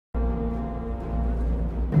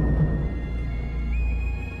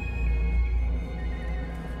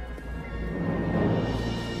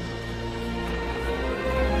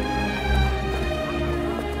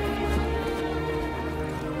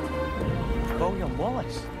William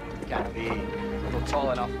Wallace? Can't be. Not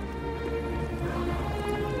tall enough.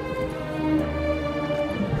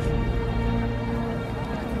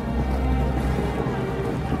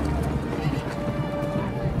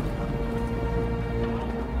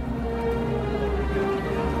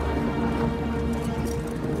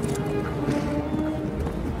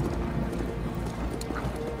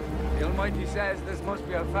 He says this must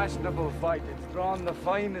be a fashionable fight. It's drawn the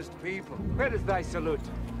finest people. Where is thy salute?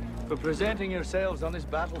 For presenting yourselves on this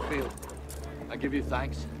battlefield. I give you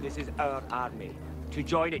thanks. This is our army. To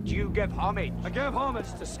join it, you give homage. I give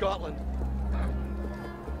homage to Scotland.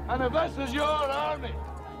 And if this is your army,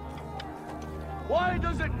 why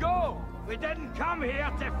does it go? We didn't come here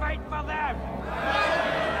to fight for them.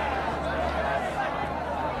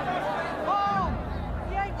 Oh!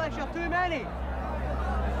 The English are too many.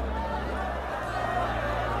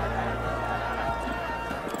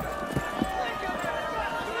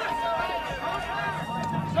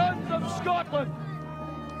 Scotland!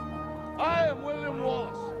 I am William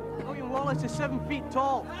Wallace. William Wallace is 7 feet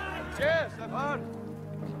tall. Yes, I've heard.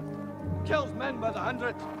 Kills men by the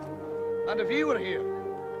hundred. And if he were here,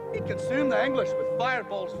 he'd consume the English with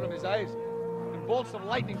fireballs from his eyes and bolts of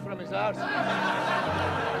lightning from his arse.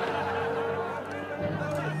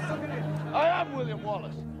 I am William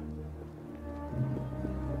Wallace.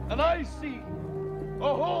 And I see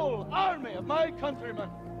a whole army of my countrymen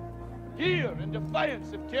here in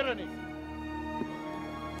defiance of tyranny.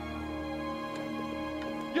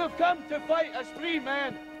 You've come to fight as free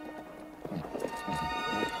men.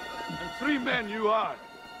 And free men you are.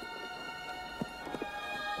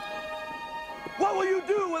 What will you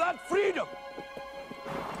do with that freedom?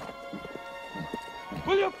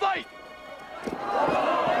 Will you fight?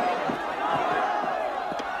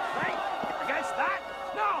 Fight? Against that?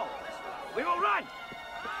 No! We will run!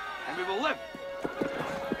 And we will live.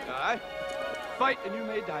 Aye. Fight and you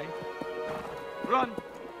may die. Run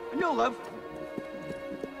and you'll live.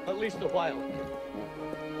 At least a while.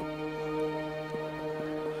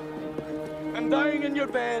 And dying in your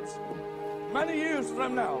beds, many years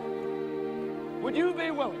from now, would you be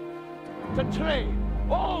willing to trade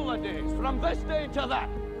all the days from this day to that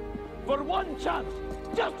for one chance,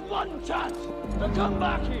 just one chance, to come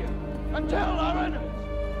back here and tell our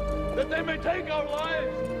enemies that they may take our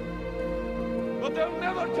lives, but they'll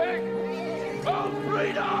never take our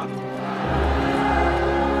freedom!